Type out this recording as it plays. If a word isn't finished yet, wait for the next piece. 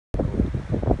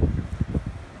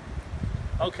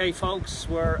Okay folks,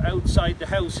 we're outside the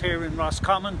house here in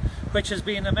Roscommon, which has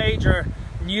been a major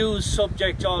news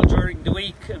subject all during the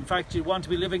week. In fact, you want to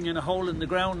be living in a hole in the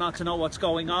ground not to know what's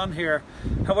going on here.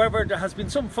 However, there has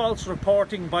been some false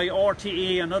reporting by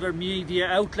RTE and other media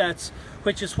outlets,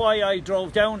 which is why I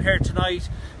drove down here tonight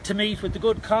to meet with the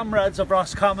good comrades of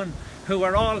Roscommon, who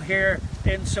are all here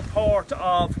in support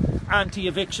of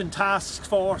anti-eviction task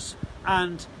force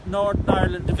and Northern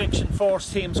Ireland eviction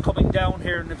force teams coming down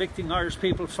here and evicting Irish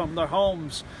people from their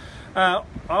homes.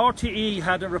 RTE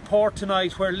had a report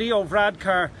tonight where Leo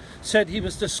Varadkar said he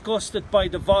was disgusted by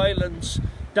the violence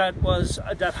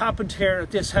that happened here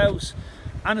at this house,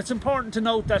 and it's important to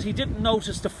note that he didn't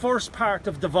notice the first part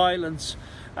of the violence.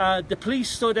 The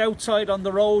police stood outside on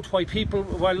the road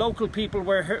while local people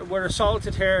were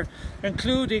assaulted here,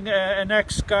 including an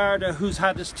ex-Garda who's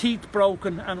had his teeth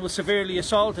broken and was severely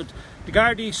assaulted. The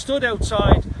Gardaí stood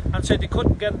outside and said they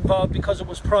couldn't get involved because it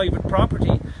was private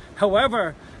property.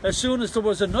 However, as soon as there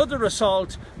was another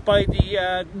assault by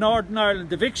the Northern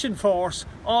Ireland eviction force,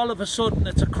 all of a sudden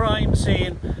it's a crime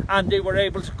scene and they were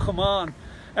able to come on.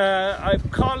 I'm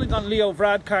calling on Leo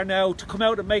Varadkar now to come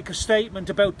out and make a statement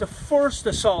about the first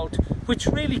assault, which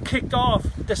really kicked off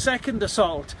the second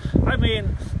assault. I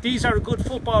mean, these are a good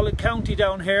footballing county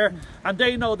down here, and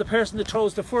they know the person that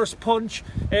throws the first punch,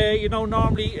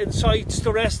 normally incites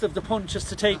the rest of the punches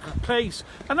to take place.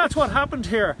 And that's what happened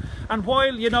here. And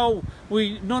while,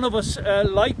 none of us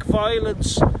like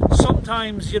violence,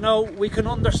 sometimes, we can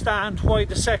understand why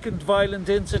the second violent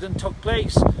incident took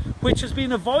place, which has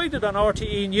been avoided on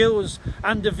RTE News,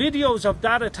 and the videos of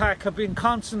that attack have been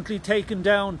constantly taken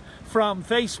down from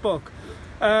Facebook.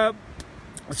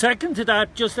 Second to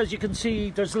that, just as you can see,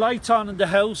 there's lights on in the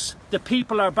house. The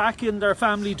people are back in their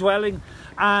family dwelling,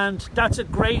 and that's a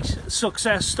great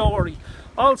success story.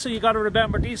 Also, you got to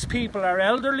remember, these people are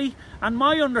elderly, and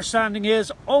my understanding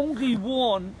is only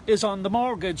one is on the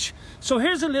mortgage. So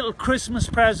here's a little Christmas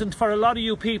present for a lot of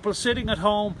you people sitting at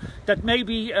home that may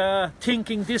be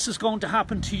thinking this is going to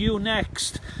happen to you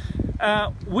next.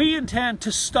 We intend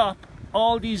to stop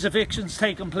all these evictions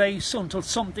taking place until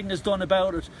something is done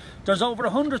about it. There's over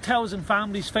 100,000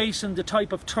 families facing the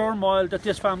type of turmoil that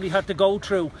this family had to go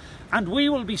through, and we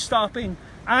will be stopping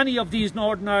any of these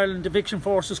Northern Ireland eviction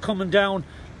forces coming down.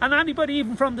 And anybody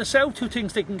even from the south who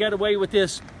thinks they can get away with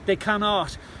this, they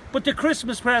cannot. But the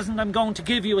Christmas present I'm going to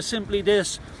give you is simply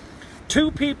this: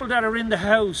 2 people that are in the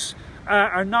house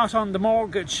are not on the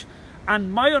mortgage,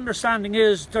 and my understanding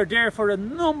is they're there for a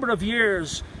number of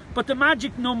years, but the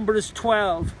magic number is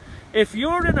 12. If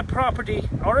you're in a property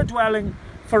or a dwelling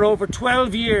for over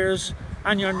 12 years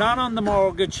and you're not on the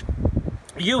mortgage,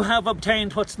 you have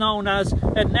obtained what's known as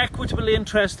an equitable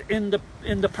interest in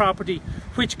the property,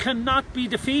 which cannot be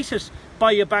defeated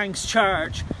by a bank's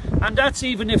charge. And that's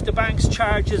even if the bank's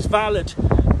charge is valid.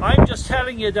 I'm just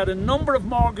telling you that a number of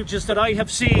mortgages that I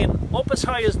have seen, up as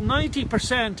high as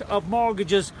 90% of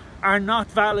mortgages, are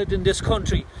not valid in this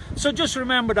country. So just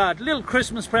remember that. Little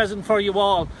Christmas present for you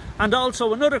all. And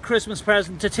also another Christmas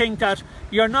present to think that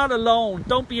you're not alone.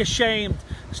 Don't be ashamed.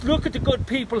 Just look at the good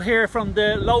people here from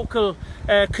the local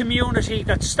community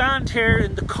that stand here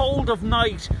in the cold of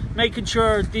night, making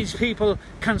sure these people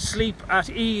can sleep at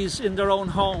ease in their own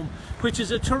home, which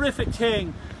is a terrific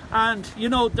thing. And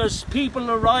there's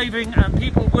people arriving, and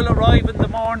people will arrive in the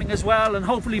morning as well, and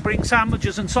hopefully bring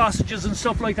sandwiches and sausages and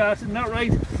stuff like that. Isn't that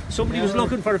right? Somebody was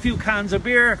looking for a few cans of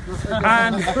beer,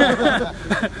 and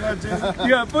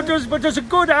yeah, but there's a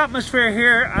good atmosphere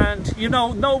here, and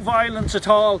no violence at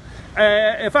all.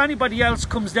 If anybody else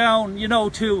comes down,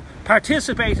 to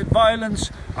participate in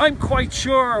violence, I'm quite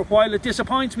sure, while it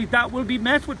disappoints me, that will be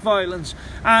met with violence.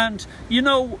 And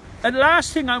the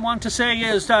last thing I want to say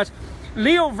is that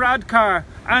Leo Varadkar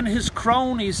and his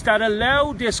cronies that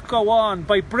allow this go on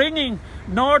by bringing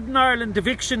Northern Ireland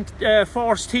eviction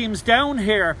force teams down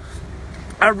here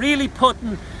are really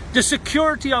putting the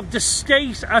security of the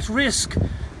state at risk,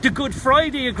 the Good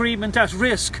Friday Agreement at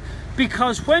risk.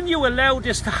 Because when you allow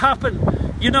this to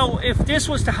happen, if this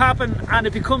was to happen and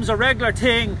it becomes a regular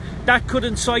thing, that could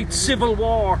incite civil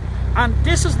war. And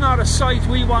this is not a sight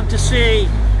we want to see,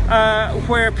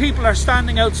 where people are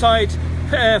standing outside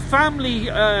family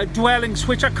dwellings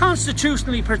which are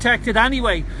constitutionally protected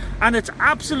anyway, and it's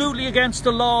absolutely against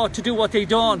the law to do what they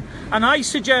done. And I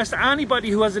suggest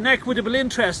anybody who has an equitable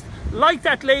interest, like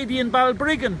that lady in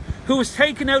Balbriggan who was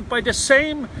taken out by the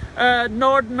same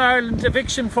Northern Ireland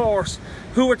eviction force,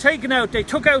 who were taken out. They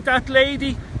took out that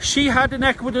lady. She had an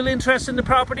equitable interest in the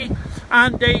property.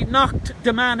 and they knocked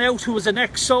the man out who was an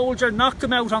ex-soldier, knocked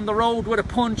him out on the road with a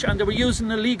punch, and they were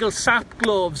using illegal SAP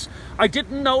gloves. I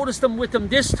didn't notice them with them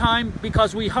this time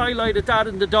because we highlighted that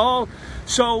in the Dáil.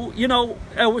 So, you know,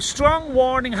 a strong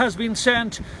warning has been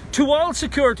sent to all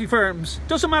security firms.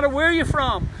 Doesn't matter where you're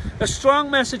from. A strong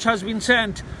message has been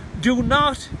sent. Do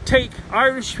not take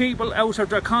Irish people out of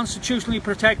their constitutionally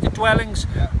protected dwellings,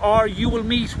 or you will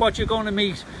meet what you're going to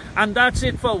meet. And that's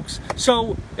it, folks.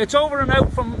 So it's over and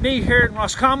out from me here in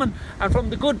Roscommon, and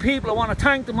from the good people. I want to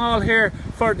thank them all here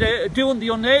for doing the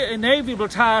unenviable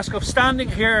task of standing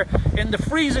here in the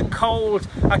freezing cold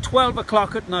at 12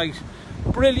 o'clock at night.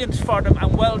 Brilliant for them,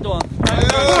 and well done.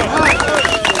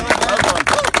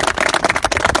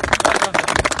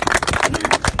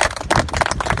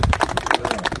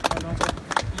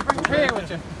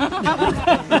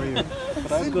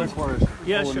 But I was good for it.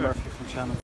 Yeah, sure.